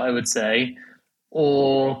Tower, I would say,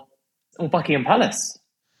 or Buckingham Palace.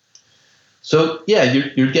 So yeah,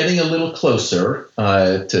 you're getting a little closer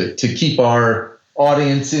to keep our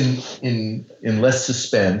audience in less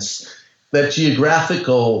suspense. That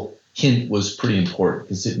geographical hint was pretty important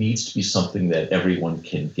because it needs to be something that everyone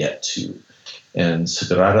can get to. And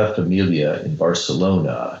Sagrada Familia in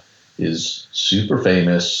Barcelona is super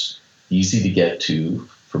famous, easy to get to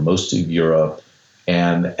for most of Europe.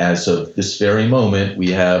 And as of this very moment,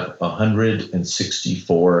 we have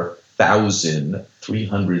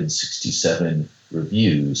 164,367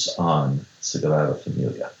 reviews on Sagrada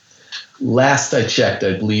Familia. Last I checked,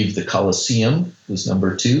 I believe the Colosseum was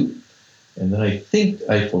number 2. And then I think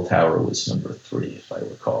Eiffel Tower was number 3, if I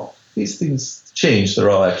recall. These things change. They're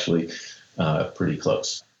all actually pretty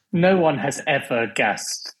close. No one has ever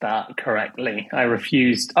guessed that correctly. I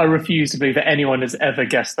refuse to believe that anyone has ever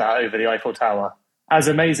guessed that over the Eiffel Tower. As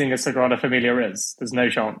amazing as Sagrada Familia is, there's no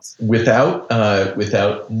chance. Without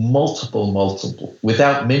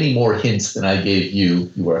many more hints than I gave you,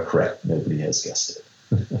 you are correct. Nobody has guessed it.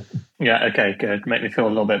 Yeah, okay, good. Make me feel a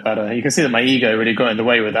little bit better. You can see that my ego really got in the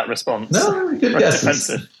way with that response. No, good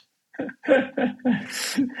guesses.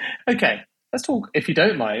 Defensive. Okay, let's talk, if you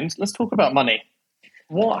don't mind, let's talk about money.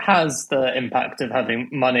 What has the impact of having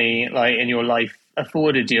money like in your life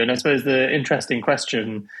afforded you? And I suppose the interesting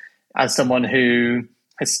question, as someone who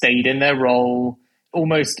has stayed in their role,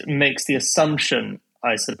 almost makes the assumption,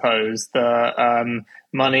 I suppose, that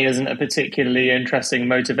money isn't a particularly interesting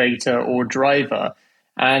motivator or driver.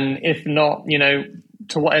 And if not,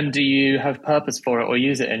 to what end do you have purpose for it or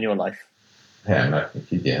use it in your life? Hey, I'm not going to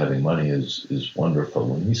keep you. Having money is wonderful.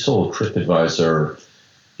 When we sold Tripadvisor,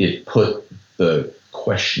 it put the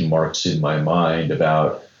question marks in my mind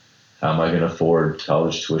about how am I going to afford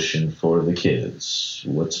college tuition for the kids?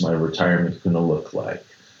 What's my retirement going to look like?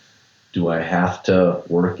 Do I have to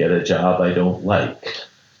work at a job I don't like?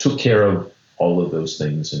 Took care of all of those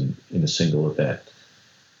things in a single event.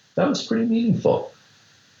 That was pretty meaningful.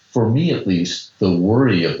 For me, at least, the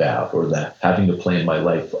worry about or that having to plan my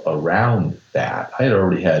life around that, I had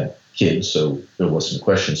already had kids, so there wasn't a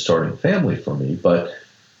question of starting a family for me, but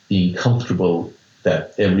being comfortable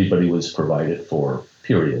that everybody was provided for,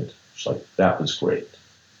 period. It's like, that was great.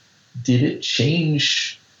 Did it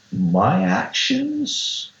change my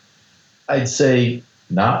actions? I'd say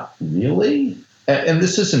not really. And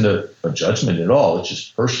this isn't a judgment at all. It's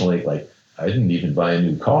just personally, like, I didn't even buy a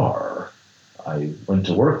new car. I went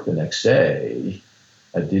to work the next day.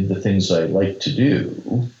 I did the things I like to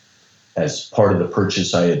do. As part of the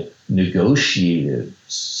purchase, I had negotiated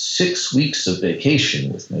 6 weeks of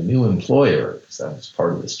vacation with my new employer because that was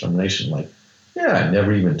part of this termination. Like, yeah, I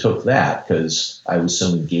never even took that because I was so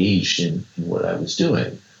engaged in what I was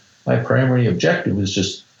doing. My primary objective was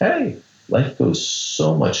just, hey, life goes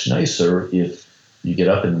so much nicer if you get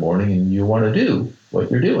up in the morning and you want to do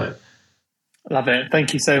what you're doing. Love it.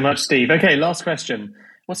 Thank you so much, Steve. Okay, last question.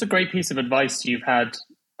 What's a great piece of advice you've had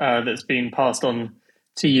that's been passed on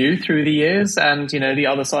to you through the years? And, the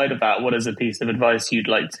other side of that, what is a piece of advice you'd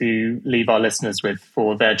like to leave our listeners with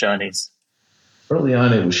for their journeys? Early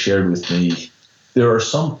on, it was shared with me, there are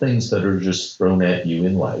some things that are just thrown at you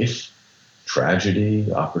in life.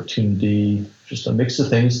 Tragedy, opportunity, just a mix of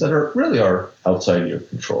things that really are outside of your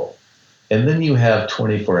control. And then you have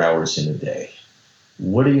 24 hours in a day.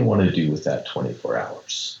 What do you want to do with that 24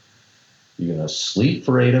 hours? You're going to sleep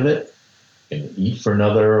for 8 of it. You're going to eat for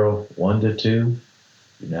another 1 to 2.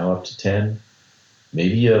 You're now up to 10.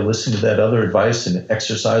 Maybe you listen to that other advice and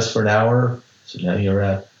exercise for an hour. So now you're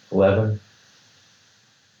at 11.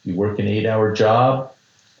 You work an 8-hour job.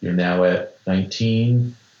 You're now at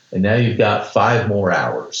 19. And now you've got 5 more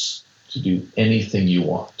hours to do anything you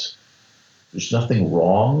want. There's nothing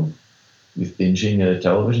wrong with binging a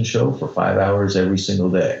television show for 5 hours every single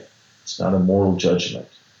day. It's not a moral judgment.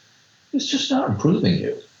 It's just not improving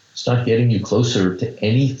you. It's not getting you closer to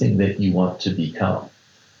anything that you want to become.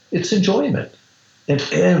 It's enjoyment. And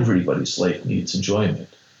everybody's life needs enjoyment.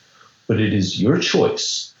 But it is your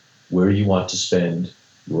choice where you want to spend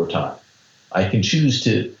your time. I can choose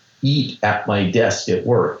to eat at my desk at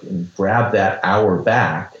work and grab that hour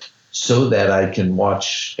back so that I can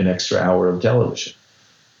watch an extra hour of television.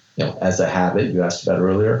 As a habit, you asked about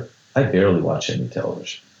earlier, I barely watch any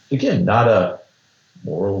television. Again, not a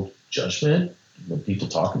moral judgment. When people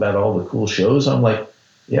talk about all the cool shows, I'm like,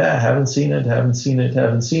 yeah, haven't seen it.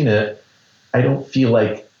 I don't feel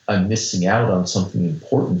like I'm missing out on something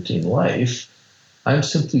important in life. I'm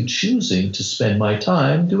simply choosing to spend my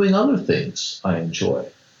time doing other things I enjoy.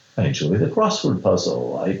 I enjoy the crossword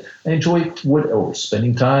puzzle. I enjoy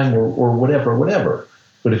spending time or whatever.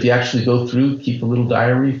 But if you actually go through, keep a little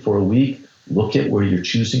diary for a week, look at where you're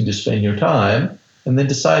choosing to spend your time, and then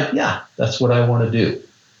decide, yeah, that's what I want to do,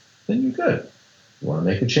 then you're good. You want to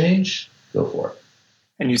make a change? Go for it.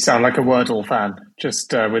 And you sound like a Wordle fan,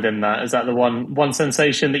 just within that. Is that the one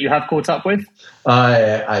sensation that you have caught up with?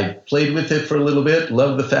 I played with it for a little bit.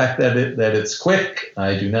 Love the fact that it's quick.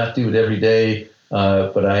 I do not do it every day,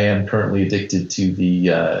 but I am currently addicted to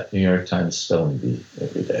the New York Times spelling bee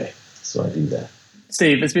every day. So I do that.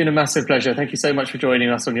 Steve, it's been a massive pleasure. Thank you so much for joining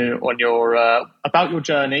us on your about your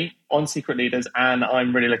journey on Secret Leaders, and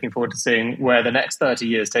I'm really looking forward to seeing where the next 30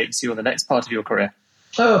 years takes you on the next part of your career.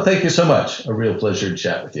 Oh, thank you so much. A real pleasure to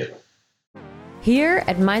chat with you. Here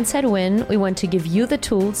at Mindset Win, we want to give you the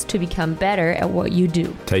tools to become better at what you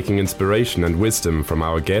do. Taking inspiration and wisdom from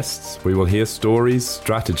our guests, we will hear stories,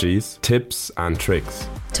 strategies, tips, and tricks.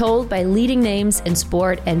 Told by leading names in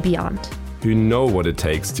sport and beyond, who know what it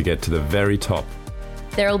takes to get to the very top.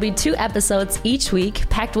 There will be 2 episodes each week,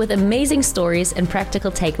 packed with amazing stories and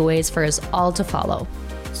practical takeaways for us all to follow.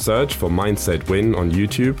 Search for Mindset Win on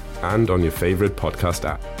YouTube and on your favorite podcast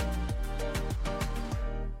app.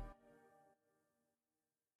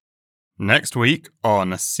 Next week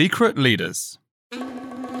on Secret Leaders. If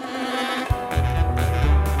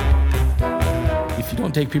you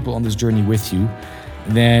don't take people on this journey with you,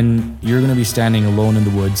 then you're going to be standing alone in the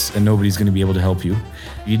woods and nobody's going to be able to help you.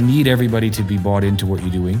 You need everybody to be bought into what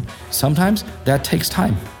you're doing. Sometimes that takes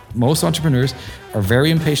time. Most entrepreneurs are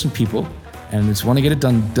very impatient people and just want to get it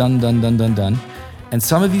done. And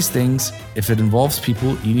some of these things, if it involves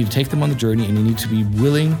people, you need to take them on the journey and you need to be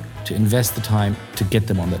willing to invest the time to get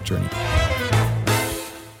them on that journey.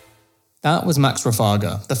 That was Max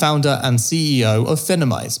Rafaga, the founder and CEO of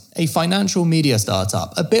Finimize, a financial media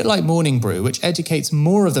startup, a bit like Morning Brew, which educates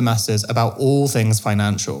more of the masses about all things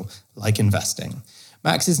financial, like investing.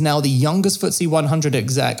 Max is now the youngest FTSE 100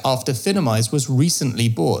 exec after Finimize was recently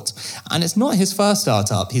bought. And it's not his first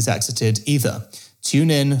startup he's exited either.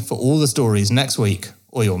 Tune in for all the stories next week,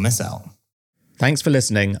 or you'll miss out. Thanks for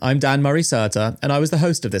listening. I'm Dan Murray-Serter, and I was the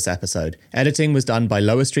host of this episode. Editing was done by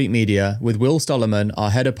Lower Street Media, with Will Stollerman, our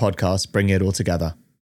head of podcast, bringing it all together.